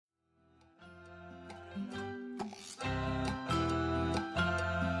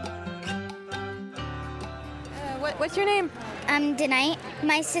What's your name? I'm Denite.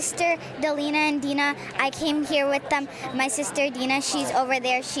 My sister Delina and Dina, I came here with them. My sister Dina, she's over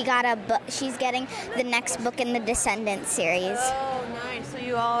there. She got a book. She's getting the next book in the Descendants series. Oh, nice. So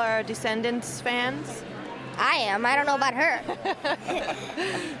you all are Descendants fans? I am. I don't know about her.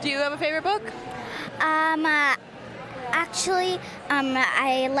 Do you have a favorite book? Actually,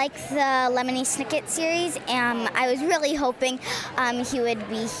 I like the Lemony Snicket series. I was really hoping he would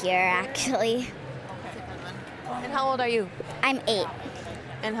be here, actually. And how old are you? I'm 8.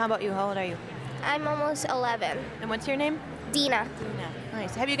 And how about you? How old are you? I'm almost 11. And what's your name? Dina.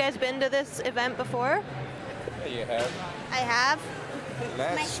 Nice. Have you guys been to this event before? Yeah, you have. I have.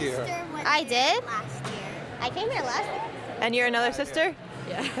 Last year. I did. Last year. I came here last year. And you're another sister?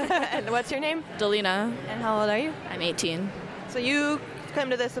 Yeah. And what's your name? Delina. And how old are you? I'm 18. So you come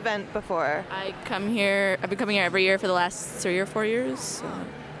to this event before. I've been coming here every year for the last 3 or 4 years. So.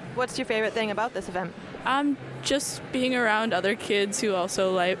 What's your favorite thing about this event? Just being around other kids who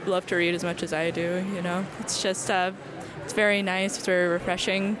also love to read as much as I do, It's just, it's very nice, it's very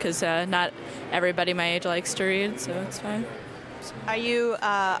refreshing, because not everybody my age likes to read, so it's fine. Are you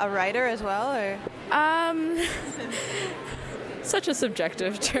a writer as well, or? Such a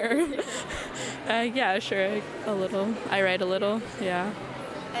subjective term. Yeah, sure, a little. I write a little, yeah.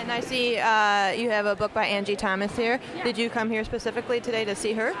 And I see you have a book by Angie Thomas here. Yeah. Did you come here specifically today to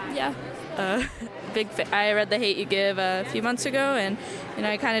see her? Yeah. I read The Hate You Give a few months ago, and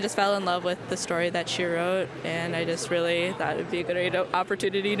I kind of just fell in love with the story that she wrote, and I just really thought it would be a good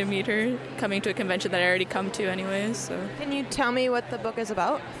opportunity to meet her, coming to a convention that I already come to anyways. So. Can you tell me what the book is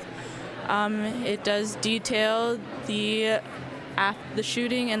about? It does detail the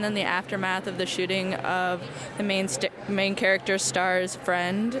shooting and then the aftermath of the shooting of the main character Star's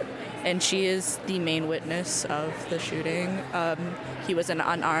friend, and she is the main witness of the shooting. He was an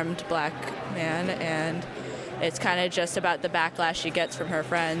unarmed black man, and it's kind of just about the backlash she gets from her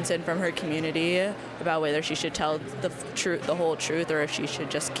friends and from her community about whether she should tell the whole truth or if she should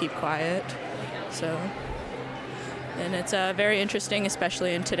just keep quiet. So, and it's very interesting,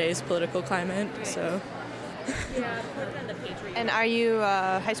 especially in today's political climate. So. And are you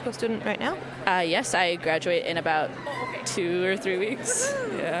a high school student right now? Yes, I graduate in about 2 or 3 weeks.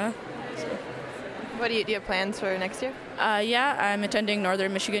 Yeah. What do you have plans for next year? Yeah, I'm attending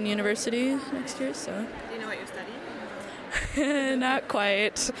Northern Michigan University next year. So. Do you know what you're studying? Not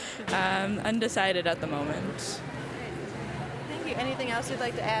quite. Undecided at the moment. Thank you. Anything else you'd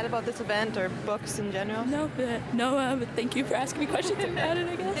like to add about this event or books in general? No, but thank you for asking me questions about it,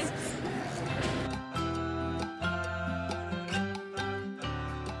 I guess.